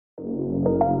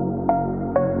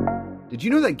Did you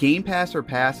know that Game Pass or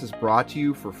Pass is brought to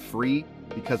you for free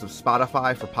because of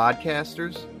Spotify for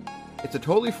podcasters? It's a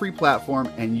totally free platform,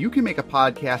 and you can make a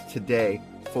podcast today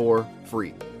for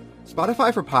free.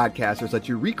 Spotify for podcasters lets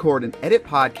you record and edit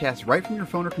podcasts right from your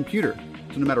phone or computer.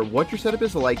 So no matter what your setup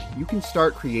is like, you can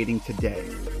start creating today.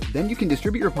 Then you can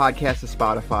distribute your podcast to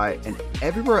Spotify and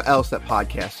everywhere else that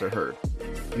podcasts are heard.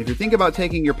 And if you're thinking about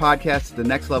taking your podcast to the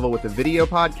next level with a video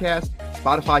podcast,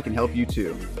 Spotify can help you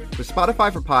too. With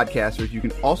Spotify for podcasters, you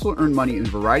can also earn money in a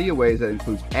variety of ways that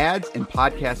includes ads and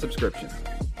podcast subscriptions.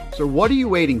 So what are you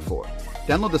waiting for?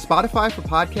 Download the Spotify for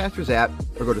Podcasters app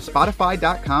or go to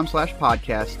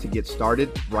spotify.com/podcast to get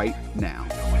started right now.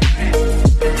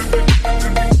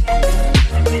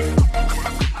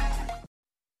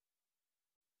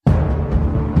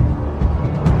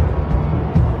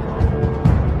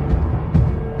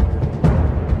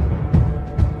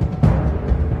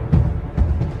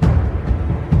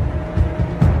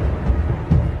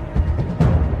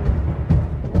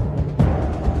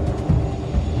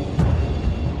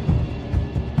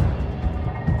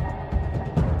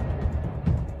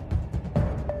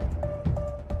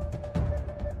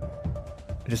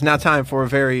 It is now time for a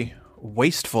very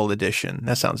wasteful edition,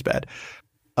 that sounds bad,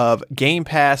 of Game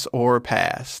Pass or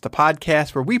Pass, the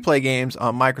podcast where we play games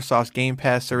on Microsoft's Game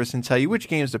Pass service and tell you which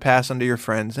games to pass on to your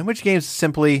friends and which games to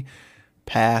simply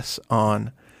pass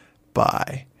on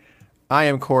by. I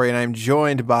am Corey, and I'm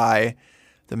joined by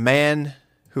the man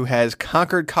who has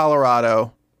conquered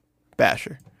Colorado,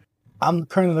 Basher. I'm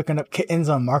currently looking up kittens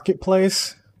on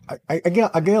Marketplace. I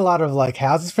get a lot of like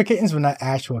houses for kittens, but not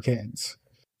actual kittens.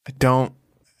 I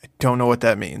don't know what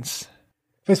that means.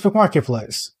 Facebook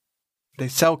Marketplace. They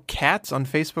sell cats on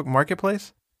Facebook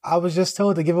Marketplace? I was just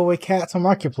told to give away cats on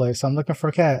Marketplace. I'm looking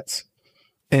for cats.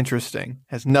 Interesting.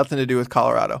 Has nothing to do with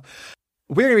Colorado.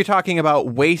 We're going to be talking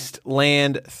about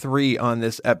Wasteland 3 on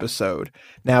this episode.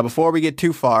 Now, before we get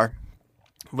too far,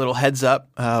 a little heads up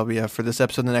for this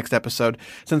episode and the next episode.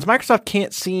 Since Microsoft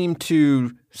can't seem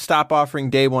to stop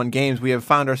offering day one games, we have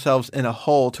found ourselves in a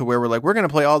hole to where we're going to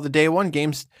play all the day one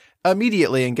games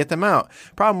immediately and get them out.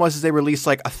 Problem was they released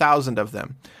like 1,000 of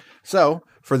them. So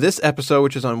for this episode,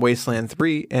 which is on Wasteland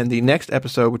 3, and the next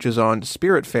episode, which is on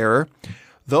Spiritfarer,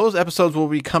 those episodes will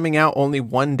be coming out only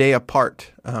one day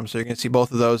apart. So you're going to see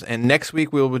both of those. And next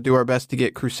week, we will do our best to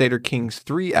get Crusader Kings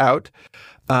 3 out.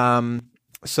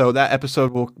 So that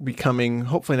episode will be coming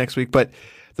hopefully next week. But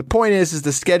the point is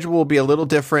the schedule will be a little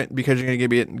different because you're going to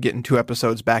be getting 2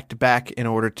 episodes back to back in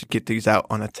order to get these out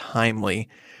on a timely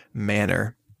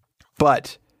manner.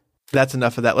 But that's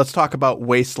enough of that. Let's talk about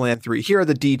Wasteland 3. Here are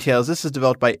the details. This is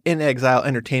developed by In Exile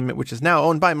Entertainment, which is now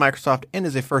owned by Microsoft and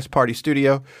is a first-party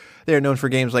studio. They are known for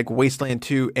games like Wasteland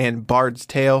 2 and Bard's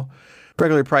Tale.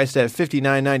 Regularly priced at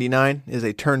 $59.99, is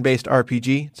a turn-based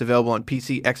RPG. It's available on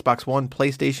PC, Xbox One,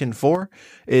 PlayStation 4.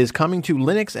 It is coming to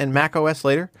Linux and Mac OS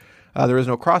later. There is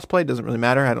no crossplay. Doesn't really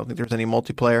matter. I don't think there's any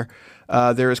multiplayer.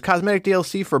 There is cosmetic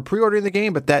DLC for pre-ordering the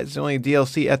game, but that is the only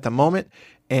DLC at the moment.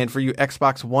 And for you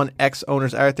Xbox One X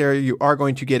owners out there, you are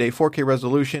going to get a 4K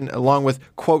resolution along with,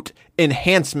 quote,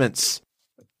 enhancements.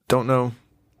 Don't know.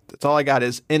 That's all I got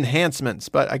is enhancements.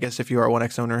 But I guess if you are a One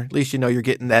X owner, at least you know you're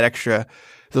getting that extra,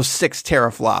 those 6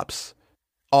 teraflops.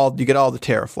 You get all the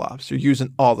teraflops. You're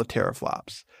using all the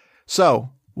teraflops. So,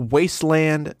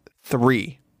 Wasteland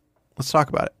 3. Let's talk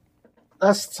about it.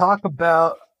 Let's talk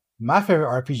about my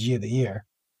favorite RPG of the year.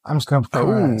 I'm just going to come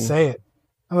out and say it.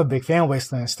 I'm a big fan of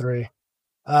Wastelands 3.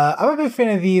 I'm a big fan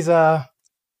of these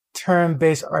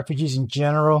turn-based RPGs in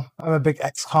general. I'm a big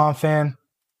XCOM fan.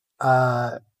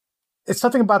 It's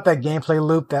something about that gameplay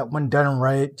loop that when done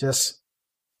right,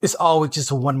 it's always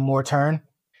just one more turn.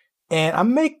 And I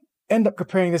may end up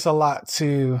comparing this a lot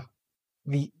to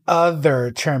the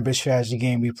other turn-based strategy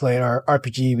game we played, our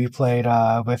RPG we played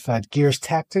with Gears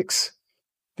Tactics.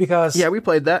 Because yeah, we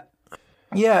played that.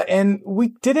 Yeah, and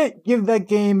we didn't give that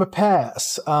game a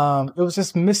pass. It was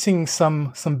just missing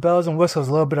some bells and whistles,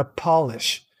 a little bit of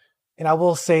polish. And I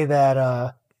will say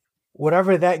that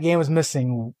whatever that game was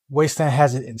missing, Wasteland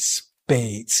has it in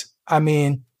spades. I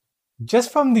mean,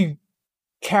 just from the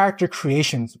character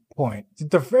creation point,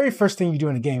 the very first thing you do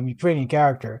in a game, you create a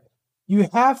character, you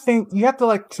have to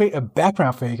like create a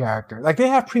background for your character. Like they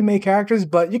have pre-made characters,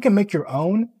 but you can make your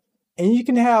own, and you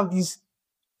can have these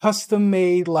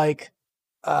custom-made like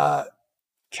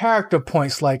character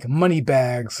points like money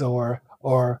bags or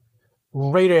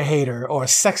Raider Hater or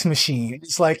Sex Machine.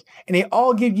 It's like, and they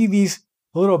all give you these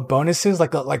little bonuses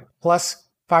like plus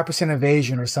 5%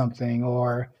 evasion or something,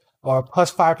 or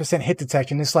plus 5% hit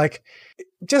detection. It's like,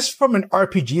 just from an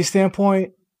RPG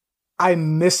standpoint, I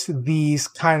miss these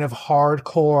kind of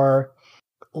hardcore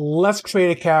let's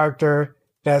create a character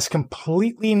that's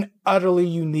completely and utterly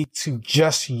unique to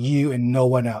just you and no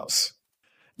one else.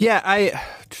 Yeah,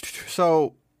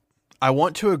 so I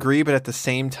want to agree, but at the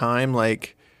same time,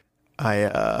 like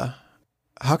how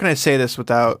can I say this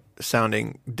without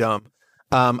sounding dumb?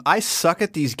 I suck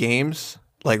at these games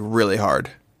like really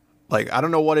hard. Like, I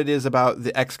don't know what it is about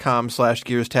the XCOM /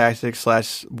 Gears Tactics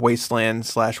 / Wasteland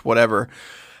 / whatever.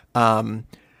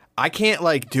 I can't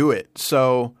like do it.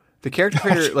 So the character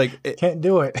creator can't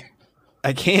do it.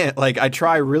 I can't. Like, I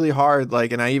try really hard,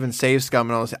 like, and I even save scum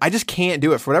and all this. I just can't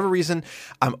do it. For whatever reason,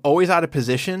 I'm always out of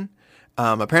position.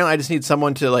 Apparently, I just need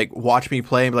someone to, like, watch me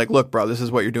play and be like, look, bro, this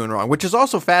is what you're doing wrong. Which is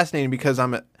also fascinating because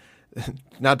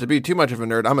not to be too much of a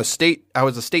nerd, I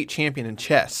was a state champion in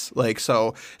chess. Like,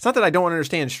 so it's not that I don't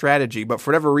understand strategy, but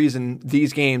for whatever reason,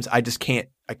 these games, I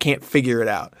can't figure it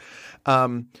out.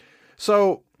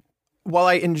 So while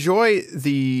I enjoy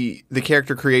the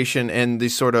character creation and the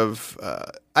sort of,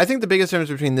 I think the biggest difference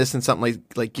between this and something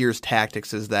like Gears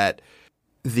Tactics is that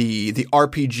the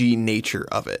RPG nature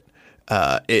of it.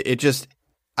 It just,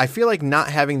 I feel like not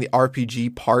having the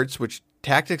RPG parts, which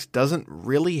Tactics doesn't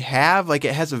really have, like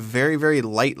it has a very, very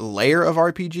light layer of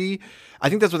RPG. I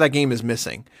think that's what that game is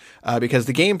missing, because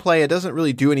the gameplay, it doesn't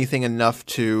really do anything enough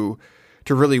to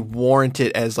really warrant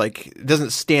it as like, it doesn't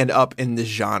stand up in this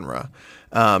genre.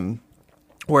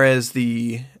 Whereas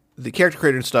the character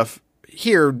creator and stuff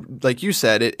here, like you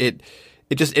said,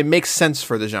 it makes sense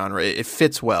for the genre. It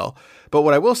fits well. But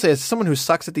what I will say is, someone who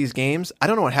sucks at these games, I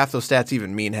don't know what half those stats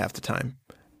even mean half the time.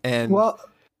 And well,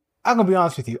 I'm gonna be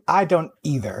honest with you, I don't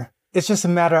either. It's just a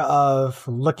matter of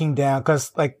looking down,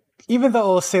 because like even though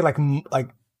it'll say like I don't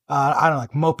know,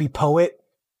 like mopey poet,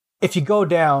 if you go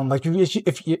down, like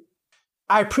if you,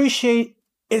 I appreciate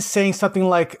it saying something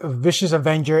like Vicious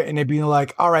Avenger and it being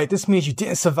like, all right, this means you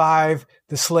didn't survive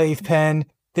the slave pen,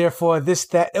 therefore this,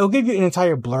 that. It'll give you an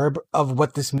entire blurb of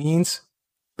what this means.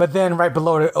 But then right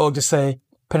below it, it'll just say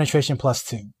penetration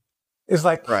 +2. It's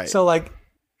like, right. So like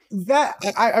that,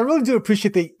 I really do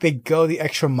appreciate they go the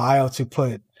extra mile to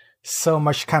put so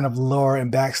much kind of lore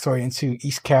and backstory into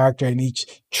each character and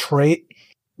each trait.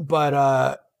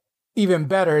 But even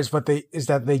better is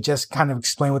that they just kind of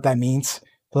explain what that means.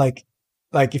 Like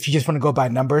if you just want to go by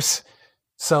numbers.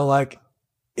 So like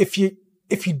if you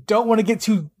don't want to get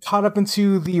too caught up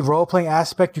into the role playing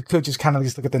aspect, you could just kind of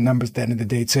just look at the numbers at the end of the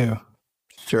day too.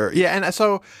 Sure. Yeah, and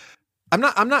so I'm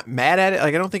not mad at it.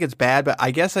 Like, I don't think it's bad, but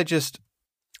I guess I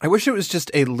wish it was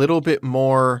just a little bit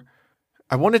more.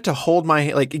 I wanted to hold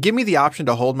give me the option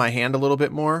to hold my hand a little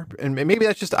bit more. And maybe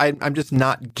that's just, I'm just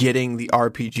not getting the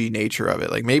RPG nature of it.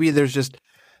 Like, maybe there's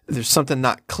something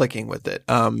not clicking with it.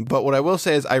 But what I will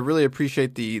say is I really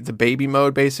appreciate the baby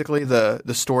mode, basically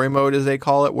the story mode as they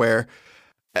call it, where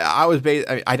I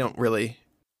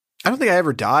don't think I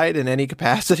ever died in any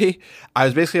capacity. I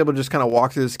was basically able to just kind of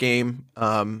walk through this game,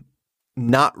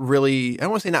 not really, I don't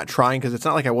want to say not trying, because it's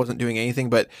not like I wasn't doing anything,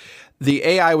 but the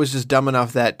AI was just dumb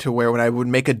enough that to where when I would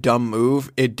make a dumb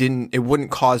move, it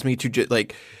wouldn't cause me to just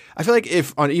like, I feel like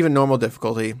if on even normal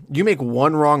difficulty, you make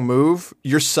one wrong move,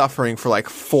 you're suffering for like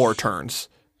 4 turns.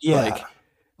 Yeah.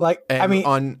 I mean,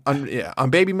 on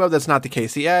baby mode, that's not the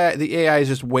case. The AI is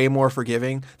just way more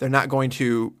forgiving. They're not going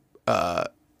to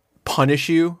punish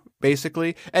you,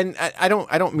 basically. And I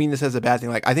don't mean this as a bad thing.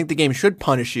 Like, I think the game should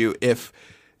punish you if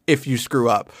you screw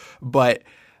up. But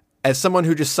as someone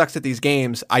who just sucks at these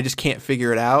games, I just can't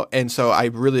figure it out. And so I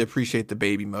really appreciate the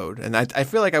baby mode. And I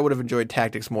feel like I would have enjoyed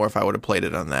Tactics more if I would have played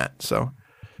it on that. So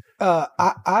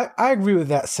I agree with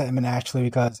that sentiment, actually,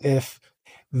 because if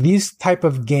these type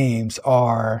of games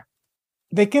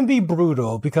they can be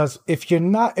brutal, because if you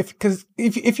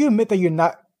admit that you're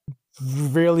not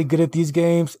really good at these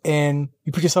games and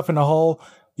you put yourself in a hole,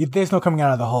 there's no coming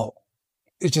out of the hole.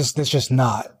 It's just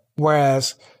not.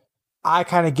 Whereas I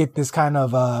kind of get this kind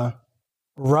of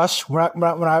rush when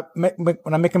I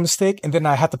make a mistake, and then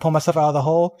I have to pull myself out of the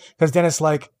hole, because then it's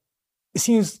like it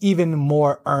seems even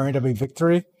more earned of a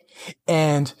victory.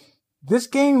 And this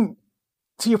game,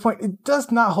 to your point, it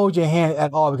does not hold your hand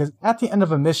at all, because at the end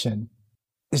of a mission,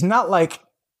 it's not like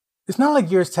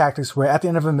Gears Tactics, where at the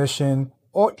end of a mission,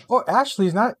 or actually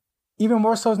it's not even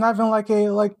more so, it's not even like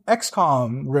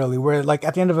XCOM really, where like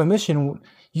at the end of a mission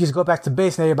you just go back to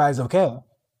base and everybody's okay.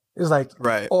 It's like,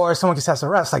 right. Or someone just has to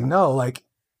rest. Like, no, like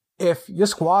if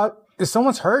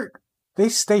someone's hurt, they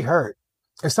stay hurt.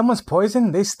 If someone's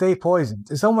poisoned, they stay poisoned.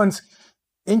 If someone's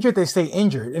injured, they stay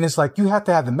injured. And it's like, you have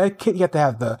to have the med kit, you have to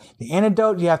have the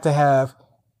antidote, you have to have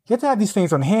these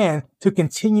things on hand to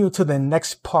continue to the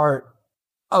next part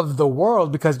of the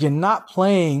world, because you're not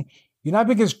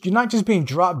just being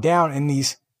dropped down in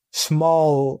these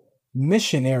small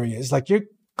mission areas. Like you're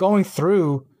going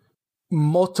through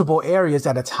multiple areas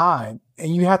at a time,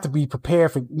 and you have to be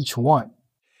prepared for each one.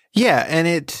 Yeah,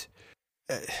 and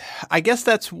I guess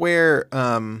that's where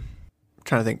I'm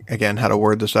trying to think again how to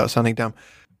word this without sounding dumb.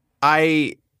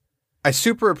 I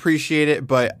super appreciate it,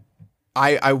 but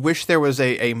I wish there was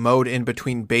a mode in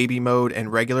between baby mode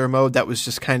and regular mode that was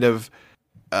just kind of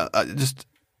just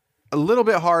a little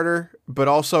bit harder, but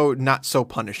also not so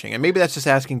punishing. And maybe that's just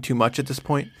asking too much at this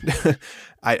point.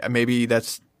 Maybe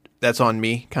that's on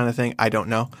me kind of thing. I don't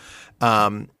know.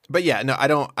 But yeah, no, I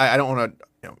don't want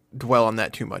to dwell on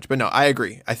that too much. But no, I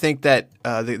agree. I think that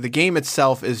the game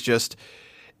itself is just,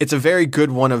 it's a very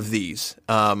good one of these.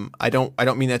 I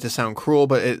don't mean that to sound cruel,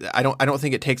 but I don't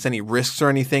think it takes any risks or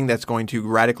anything that's going to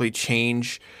radically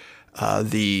change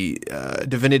the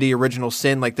Divinity Original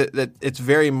Sin. Like that it's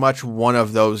very much one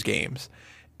of those games.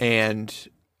 And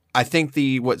I think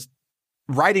what's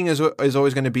writing is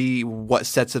always going to be what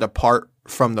sets it apart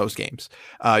from those games.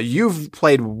 You've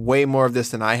played way more of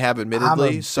this than I have,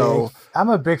 admittedly. I'm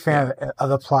a big fan of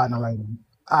the plot and the writing.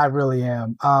 I really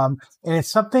am. And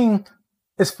it's something.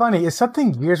 It's funny. It's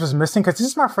something Gears was missing because this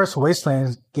is my first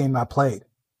Wasteland game I played.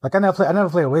 Like I never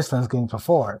played a Wasteland game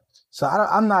before, so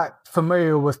I'm not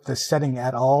familiar with the setting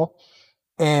at all.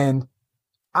 And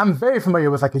I'm very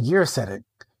familiar with like a Gears setting.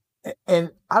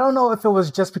 And I don't know if it was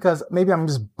just because maybe I'm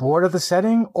just bored of the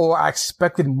setting or I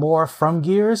expected more from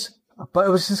Gears, but it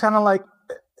was just kind of like,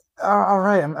 all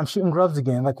right, I'm shooting grubs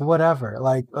again, like whatever,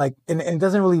 and it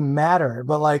doesn't really matter.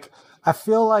 But like, I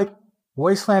feel like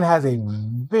Wasteland has a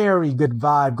very good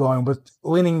vibe going, with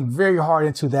leaning very hard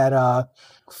into that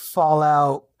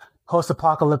Fallout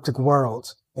post-apocalyptic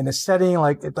world. In the setting,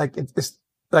 it's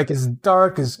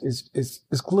dark,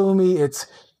 it's gloomy, it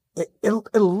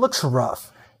looks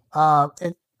rough,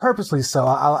 and purposely so.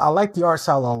 I like the art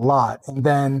style a lot, and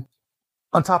then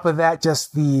on top of that,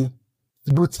 just the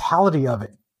brutality of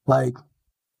it, like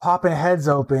popping heads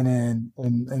open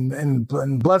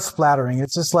and blood splattering.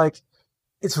 It's just like,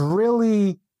 it's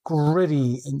really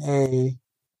gritty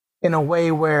in a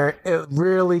way where it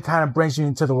really kind of brings you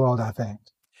into the world, I think.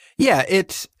 Yeah,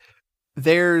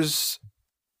 there's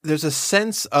a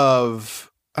sense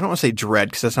of, I don't want to say dread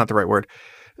because that's not the right word.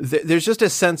 There's just a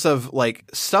sense of like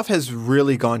stuff has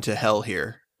really gone to hell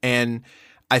here. And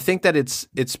I think that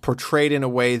it's portrayed in a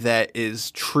way that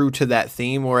is true to that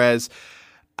theme. Whereas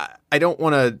I don't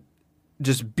want to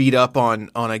just beat up on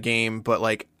a game, but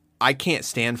like I can't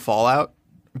stand Fallout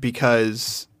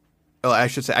because, well, I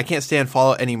should say I can't stand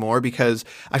Fallout anymore because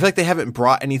I feel like they haven't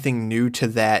brought anything new to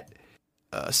that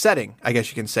setting, I guess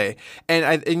you can say.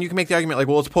 And you can make the argument like,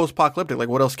 well, it's post-apocalyptic. Like,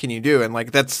 what else can you do? And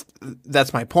like, that's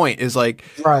my point is like,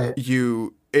 right.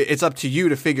 It's up to you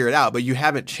to figure it out, but you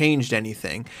haven't changed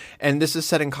anything. And this is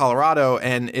set in Colorado,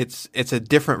 and it's a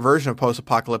different version of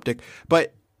post-apocalyptic,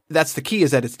 but that's the key,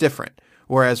 is that it's different.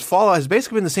 Whereas Fallout has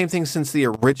basically been the same thing since the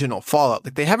original Fallout.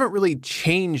 Like, they haven't really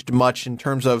changed much in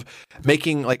terms of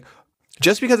making, like,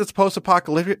 just because it's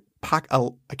post-apocalyptic, I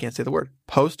can't say the word,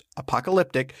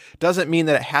 post-apocalyptic, doesn't mean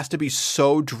that it has to be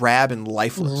so drab and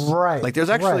lifeless. Right. Like, there's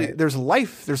actually, there's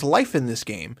life in this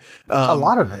game. A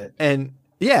lot of it. And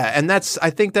yeah, and I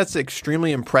think that's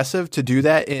extremely impressive to do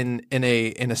that in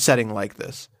a setting like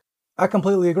this. I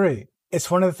completely agree.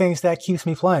 It's one of the things that keeps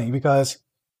me playing because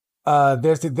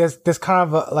there's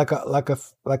kind of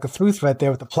a through thread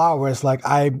there with the plot where it's like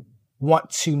I want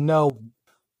to know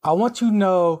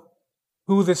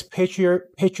who this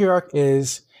patriarch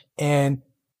is and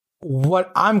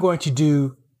what I'm going to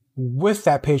do with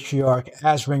that patriarch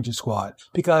as Ranger Squad,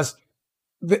 because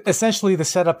essentially the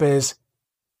setup is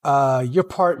you're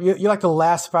like the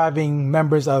last surviving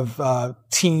members of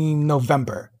Team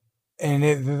November, and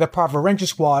they're part of a Ranger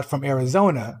Squad from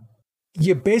Arizona.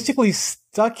 You're basically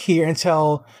stuck here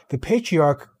until the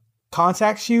patriarch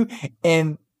contacts you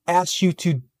and asks you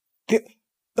to.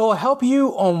 They'll help you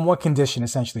on one condition,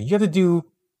 essentially. You have to do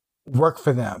work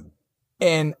for them.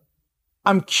 And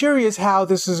I'm curious how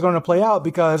this is going to play out,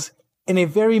 because in a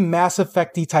very Mass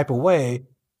Effect-y type of way,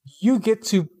 you get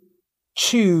to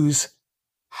choose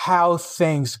how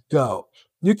things go.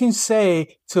 You can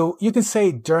say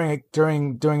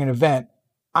during an event,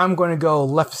 I'm going to go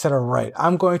left instead of right.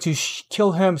 I'm going to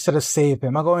kill him instead of save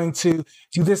him. I'm going to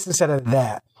do this instead of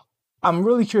that. I'm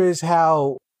really curious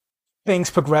how things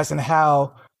progress and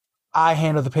how I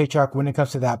handle the patriarch when it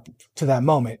comes to that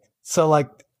moment. So, like,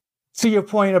 to your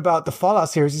point about the Fallout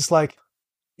series, it's like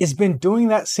it's been doing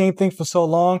that same thing for so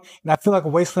long, and I feel like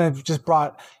Wasteland just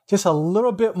brought just a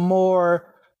little bit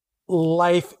more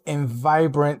life and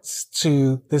vibrance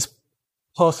to this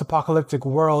post-apocalyptic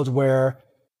world where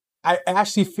I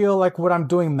actually feel like what I'm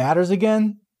doing matters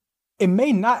again. It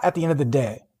may not at the end of the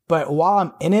day, but while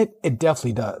I'm in it, it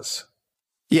definitely does.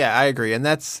 Yeah, I agree. And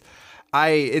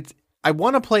I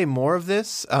want to play more of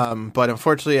this, but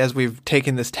unfortunately, as we've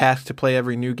taken this task to play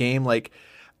every new game, like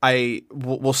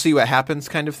we'll see what happens,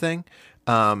 kind of thing.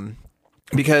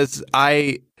 Because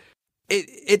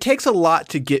it takes a lot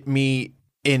to get me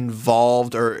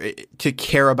involved or to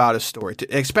care about a story,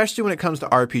 especially when it comes to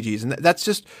RPGs, and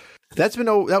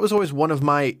that was always one of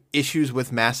my issues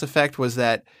with Mass Effect, was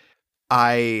that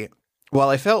while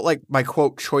I felt like my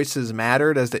quote choices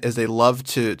mattered, as they love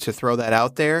to throw that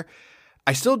out there,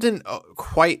 I still didn't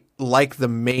quite like the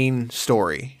main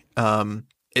story.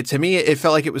 To me, it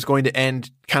felt like it was going to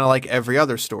end kind of like every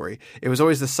other story. It was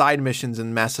always the side missions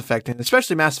in Mass Effect, and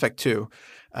especially Mass Effect 2.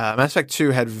 Mass Effect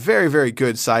 2 had very, very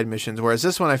good side missions, whereas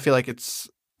this one, I feel like it's...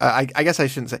 I guess I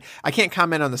shouldn't say... I can't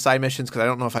comment on the side missions because I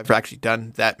don't know if I've actually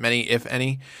done that many, if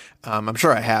any. I'm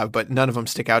sure I have, but none of them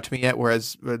stick out to me yet,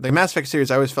 whereas the Mass Effect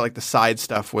series, I always felt like the side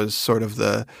stuff was sort of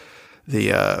the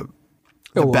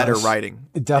better writing.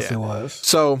 It definitely was.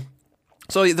 So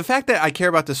the fact that I care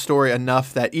about the story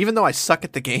enough that even though I suck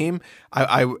at the game,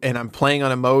 and I'm playing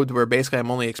on a mode where basically I'm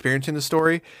only experiencing the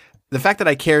story, the fact that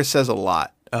I care says a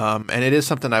lot. And it is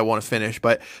something I want to finish.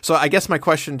 But so I guess my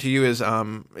question to you is,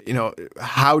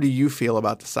 how do you feel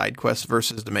about the side quests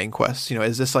versus the main quests?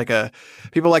 Is this like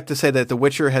people like to say that The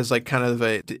Witcher has like kind of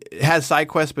it has side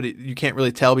quests, but you can't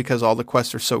really tell because all the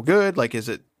quests are so good. Like, is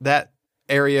it that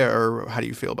area, or how do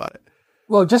you feel about it?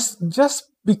 Well, just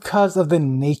because of the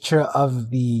nature of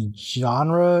the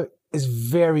genre, it's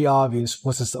very obvious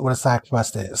what a side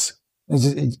quest is.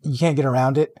 You can't get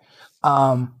around it.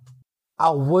 I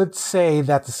would say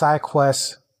that the side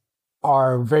quests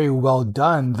are very well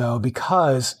done, though,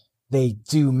 because they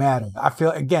do matter. I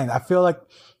feel like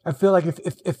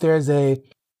if there's a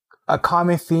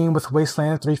common theme with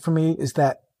Wasteland 3 for me, is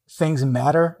that things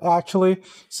matter, actually.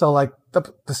 So like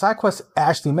the side quests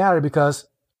actually matter because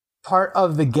part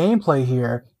of the gameplay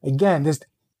here, again,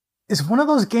 is one of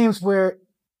those games where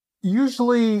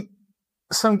usually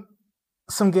some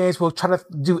games will try to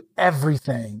do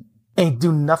everything and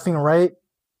do nothing right,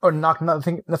 or knock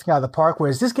nothing out of the park.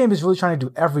 Whereas this game is really trying to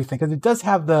do everything, because it does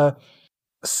have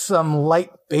some light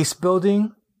base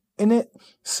building in it.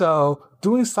 So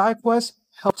doing side quests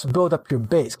helps build up your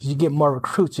base, because you get more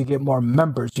recruits, you get more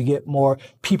members, you get more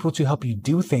people to help you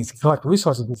do things, collect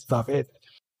resources and stuff.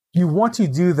 You want to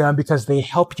do them because they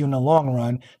help you in the long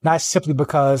run, not simply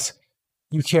because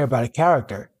you care about a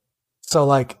character. So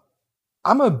like,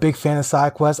 I'm a big fan of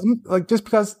side quests. Just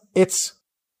because it's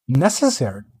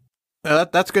necessary.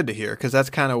 That's good to hear, because that's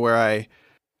kind of where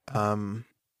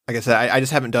like I said, I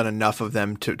just haven't done enough of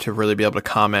them to really be able to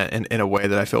comment in a way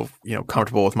that I feel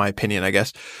comfortable with my opinion, I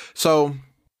guess. So,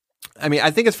 I mean,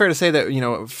 I think it's fair to say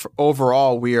that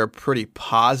overall we are pretty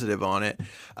positive on it.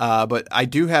 But I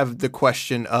do have the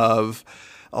question of,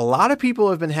 a lot of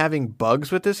people have been having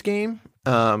bugs with this game,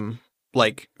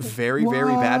 like very,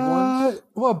 very bad ones.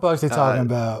 What bugs are they talking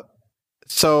about?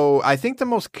 So I think the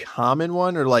most common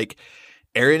one are like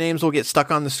area names will get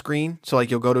stuck on the screen. So like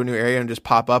you'll go to a new area and just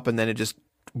pop up, and then it just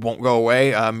won't go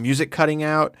away. Music cutting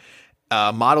out,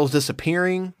 models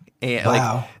disappearing, and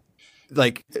wow.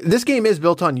 like this game is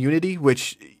built on Unity,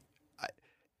 which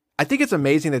I think it's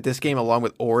amazing that this game, along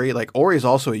with Ori, like Ori is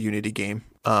also a Unity game,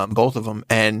 both of them,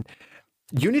 and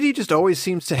Unity just always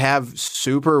seems to have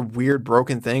super weird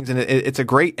broken things, and it's a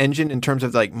great engine in terms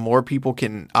of like more people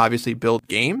can obviously build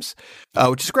games,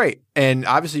 which is great. And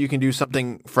obviously you can do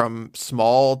something from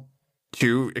small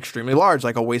to extremely large,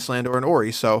 like a Wasteland or an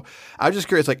Ori. So I was just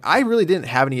curious, like I really didn't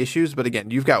have any issues, but again,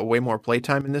 you've got way more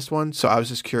playtime in this one. So I was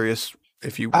just curious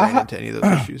if you ran into any of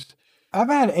those issues. I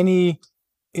haven't had any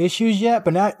issues yet,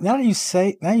 but now that you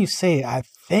say it, I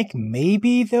think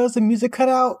maybe there was a music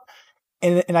cutout.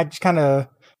 And I just kind of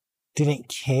didn't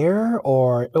care,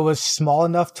 or it was small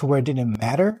enough to where it didn't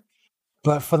matter.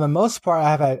 But for the most part,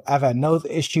 I've had no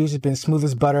issues. It's been smooth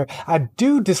as butter. I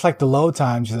do dislike the load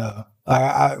times though.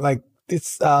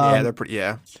 It's they're pretty.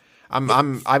 Yeah, I've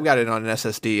got it on an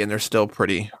SSD, and they're still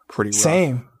pretty rough.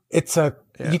 Same. It's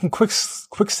you can quick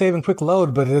save and quick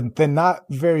load, but they're not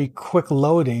very quick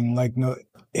loading. Like and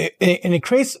it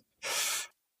creates.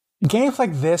 Games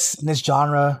like this, in this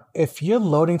genre, if your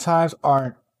loading times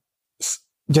aren't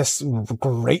just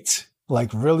great, like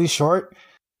really short,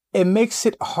 it makes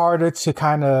it harder to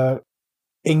kind of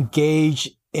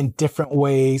engage in different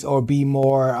ways or be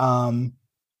more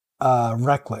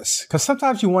reckless. Because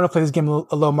sometimes you want to play this game a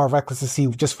little more reckless to see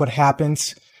just what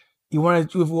happens. We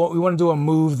want to do a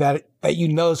move that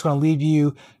is going to leave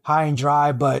you high and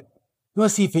dry, but you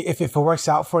want to see if it works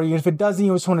out for you. And if it doesn't,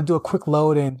 you just want to do a quick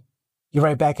load and you're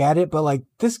right back at it. But like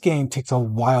this game takes a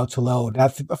while to load. I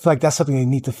feel like that's something they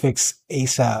need to fix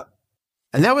ASAP.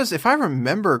 And that was, if I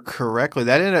remember correctly,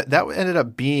 that ended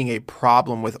up being a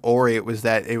problem with Ori. It was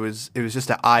that it was just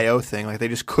an IO thing. Like they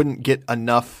just couldn't get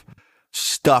enough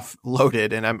stuff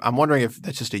loaded. And I'm wondering if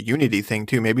that's just a Unity thing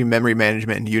too. Maybe memory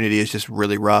management in Unity is just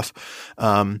really rough.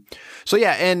 So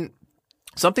yeah, and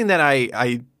something that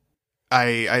I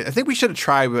think we should have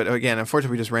tried, but again,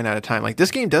 unfortunately, we just ran out of time. Like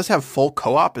this game does have full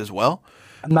co-op as well.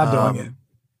 I'm not doing it.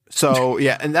 So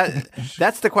yeah, and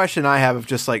that's the question I have of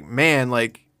just like, man,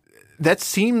 like that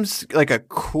seems like a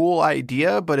cool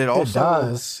idea, but it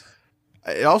also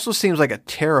seems like a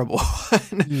terrible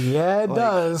one. Yeah, it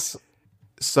does.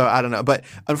 So I don't know, but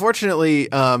unfortunately,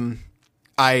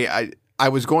 I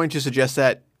was going to suggest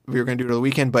that we were going to do it over the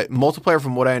weekend, but multiplayer,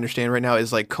 from what I understand right now,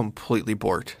 is like completely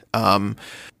borked.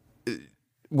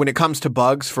 When it comes to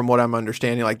bugs, from what I'm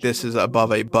understanding, like this is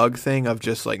above a bug thing of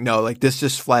just like, no, like this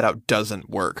just flat out doesn't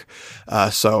work.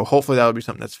 So hopefully that'll be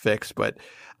something that's fixed. But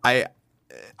I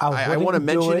want to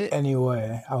mention it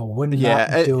anyway. I would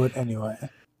not do it anyway.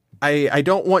 I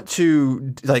don't want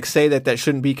to like say that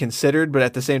shouldn't be considered, but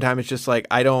at the same time, it's just like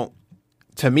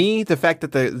to me, the fact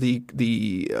that the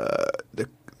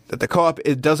co-op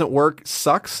it doesn't work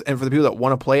sucks, and for the people that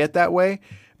want to play it that way.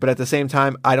 But at the same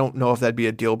time, I don't know if that'd be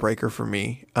a deal breaker for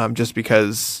me, just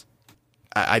because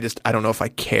I don't know if I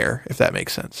care, if that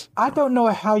makes sense. I don't know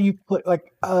how you play.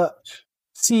 Like,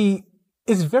 see,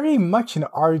 it's very much an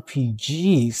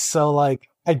RPG, so like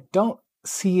I don't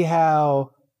see how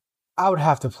I would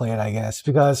have to play it. I guess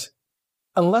because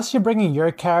unless you're bringing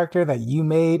your character that you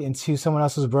made into someone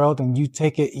else's world and you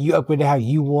upgrade it how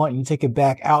you want, and you take it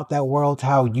back out that world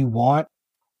how you want,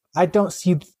 I don't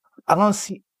see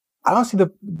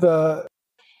the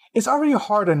it's already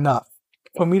hard enough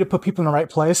for me to put people in the right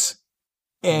place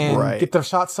and get their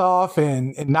shots off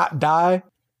and not die.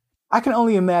 I can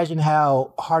only imagine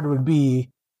how hard it would be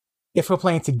if we're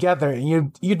playing together and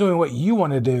you're doing what you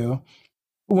want to do,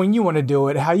 when you want to do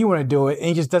it, how you want to do it, and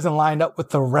it just doesn't line up with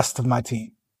the rest of my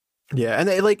team. Yeah, and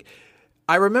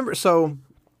I remember, so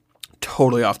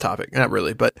totally off topic, not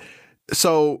really, but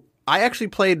so I actually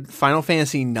played Final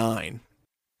Fantasy IX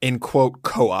in quote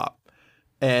co-op.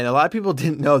 And a lot of people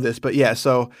didn't know this, but yeah,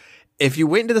 so if you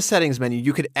went into the settings menu,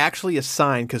 you could actually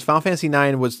assign, because Final Fantasy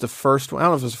IX was the first one, I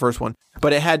don't know if it was the first one,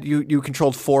 but it had, you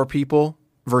controlled 4 people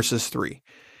versus 3.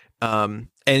 And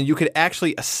you could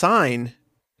actually assign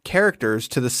characters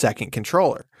to the second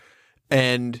controller.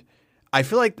 And I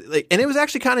feel like and it was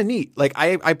actually kind of neat. Like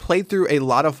I played through a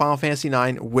lot of Final Fantasy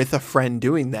IX with a friend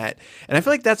doing that. And I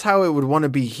feel like that's how it would want to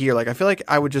be here. Like I feel like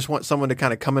I would just want someone to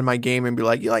kind of come in my game and be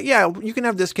like, yeah, you can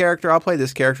have this character. I'll play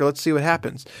this character. Let's see what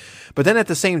happens. But then at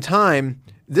the same time,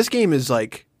 this game is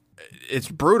like, it's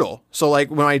brutal. So like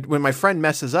when my friend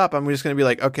messes up, I'm just going to be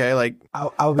like, okay, like, I'll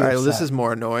be all right, upset. well, this is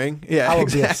more annoying. Yeah,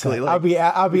 exactly. Like,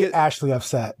 I'll be actually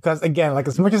upset because again, like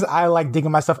as much as I like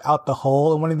digging myself out the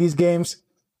hole in one of these games,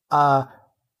 I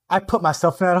put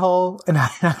myself in that hole, and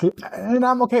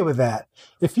I'm okay with that.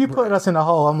 If you put us in a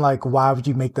hole, I'm like, why would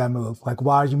you make that move? Like,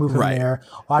 why would you move in there?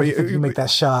 Why would you think you make that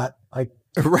shot? Like,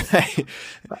 right.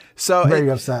 So very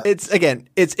upset.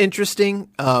 It's interesting.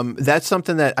 That's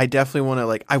something that I definitely want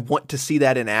to I want to see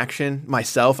that in action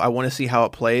myself. I want to see how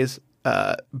it plays.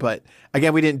 But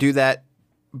again, we didn't do that.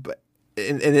 But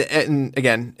and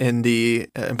again, in the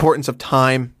importance of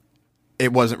time,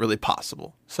 it wasn't really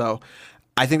possible. So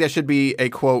I think that should be a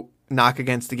quote knock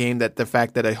against the game, that the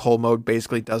fact that a whole mode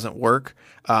basically doesn't work.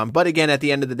 But again, at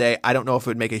the end of the day, I don't know if it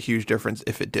would make a huge difference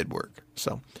if it did work.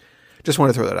 So just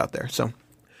want to throw that out there. So,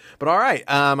 but all right.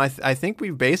 I think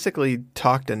we've basically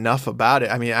talked enough about it.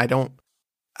 I mean,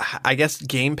 I guess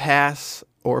Game Pass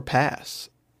or pass.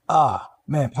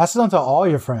 Man, pass it on to all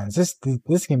your friends. This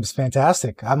game is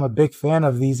fantastic. I'm a big fan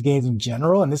of these games in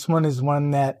general, and this one is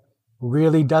one that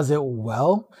really does it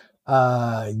well.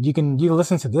 You can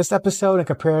listen to this episode and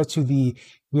compare it to the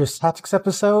Gears Tactics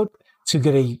episode to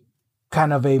get a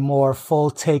kind of a more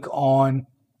full take on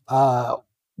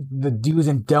the do's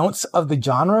and don'ts of the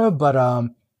genre. But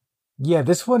yeah,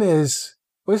 this one is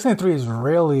Wasteland 3 is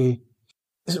really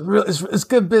it's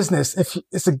good business. If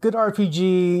it's a good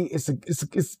RPG, it's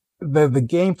the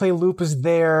gameplay loop is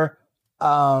there.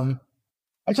 I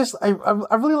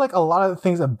really like a lot of the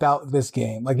things about this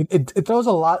game. Like it throws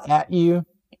a lot at you.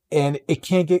 And it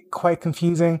can get quite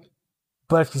confusing,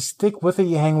 but if you stick with it,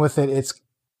 you hang with it.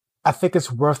 I think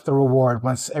it's worth the reward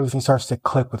once everything starts to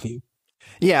click with you.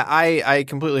 Yeah, I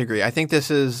completely agree. I think this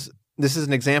is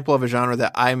an example of a genre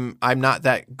that I'm not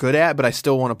that good at, but I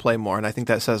still want to play more, and I think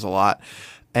that says a lot.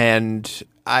 And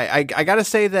I got to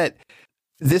say that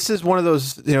this is one of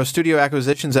those, studio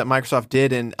acquisitions that Microsoft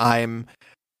did, and I'm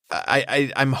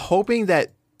hoping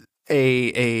that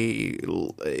a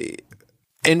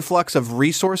influx of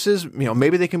resources,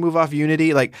 maybe they can move off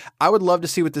Unity. Like, I would love to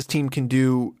see what this team can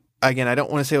do. Again, I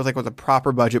don't want to say with a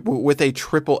proper budget, but with a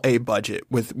AAA budget,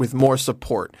 with more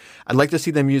support. I'd like to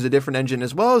see them use a different engine,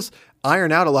 as well as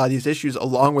iron out a lot of these issues,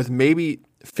 along with maybe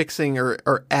fixing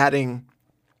or adding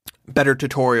better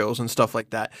tutorials and stuff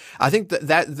like that. I think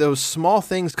that those small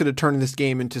things could have turned this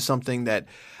game into something that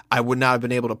I would not have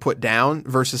been able to put down,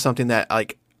 versus something that I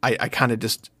kind of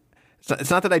just. It's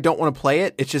not that I don't want to play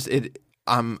it. It's just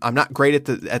I'm not great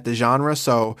at the genre,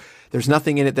 so there's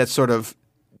nothing in it that's sort of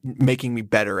making me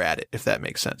better at it, if that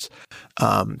makes sense.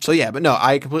 So yeah, but no,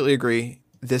 I completely agree.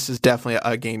 This is definitely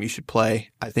a game you should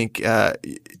play. I think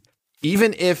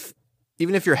even if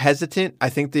you're hesitant, I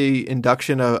think the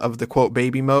induction of the quote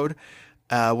baby mode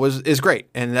is great,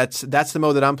 and that's the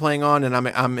mode that I'm playing on, and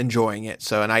I'm enjoying it.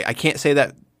 So, and I can't say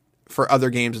that for other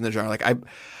games in the genre. Like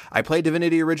I played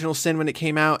Divinity Original Sin when it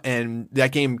came out, and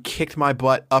that game kicked my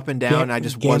butt up and down. And I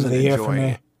just wasn't enjoying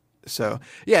it. So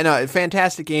yeah, no,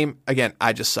 fantastic game. Again,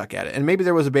 I just suck at it. And maybe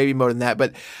there was a baby mode in that,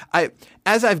 but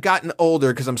as I've gotten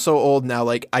older, because I'm so old now,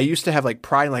 like I used to have like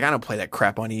pride, like I don't play that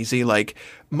crap on easy. Like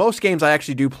most games I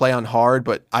actually do play on hard,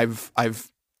 but I've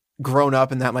grown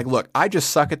up in that. I'm like, look, I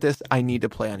just suck at this. I need to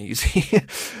play on easy.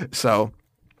 So,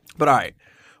 but all right,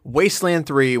 Wasteland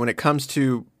 3, when it comes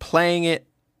to playing it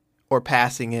or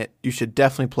passing it, you should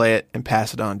definitely play it and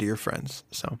pass it on to your friends.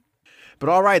 So. But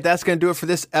all right, that's going to do it for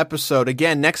this episode.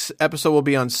 Again, next episode will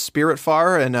be on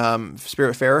Spiritfarer and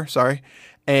Spiritfarer, sorry.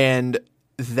 And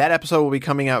that episode will be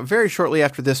coming out very shortly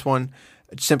after this one,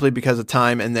 simply because of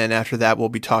time. And then after that, we'll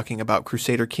be talking about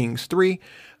Crusader Kings 3,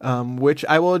 which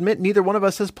I will admit neither one of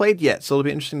us has played yet. So it'll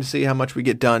be interesting to see how much we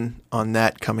get done on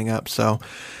that coming up. So,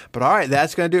 but all right,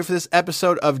 that's going to do it for this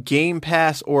episode of Game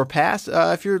Pass or Pass.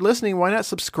 If you're listening, why not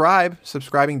subscribe?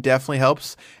 Subscribing definitely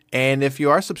helps. And if you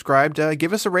are subscribed,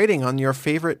 give us a rating on your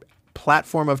favorite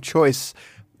platform of choice.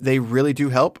 They really do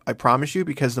help, I promise you,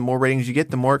 because the more ratings you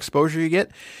get, the more exposure you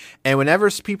get. And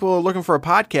whenever people are looking for a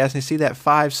podcast and they see that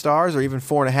 5 stars or even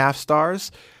 4.5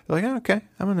 stars, they're like, oh, okay,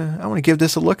 I want to give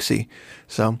this a look-see.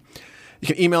 So you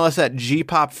can email us at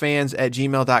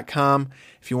gpopfans@gmail.com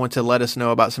if you want to let us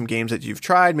know about some games that you've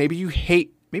tried. Maybe you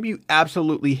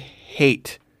absolutely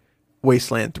hate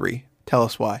Wasteland 3. Tell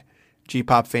us why.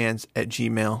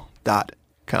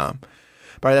 gpopfans@gmail.com.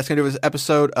 All right, that's going to do this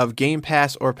episode of Game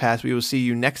Pass or Pass. We will see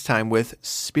you next time with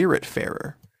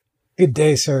Spiritfarer. Good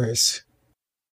day, sirs.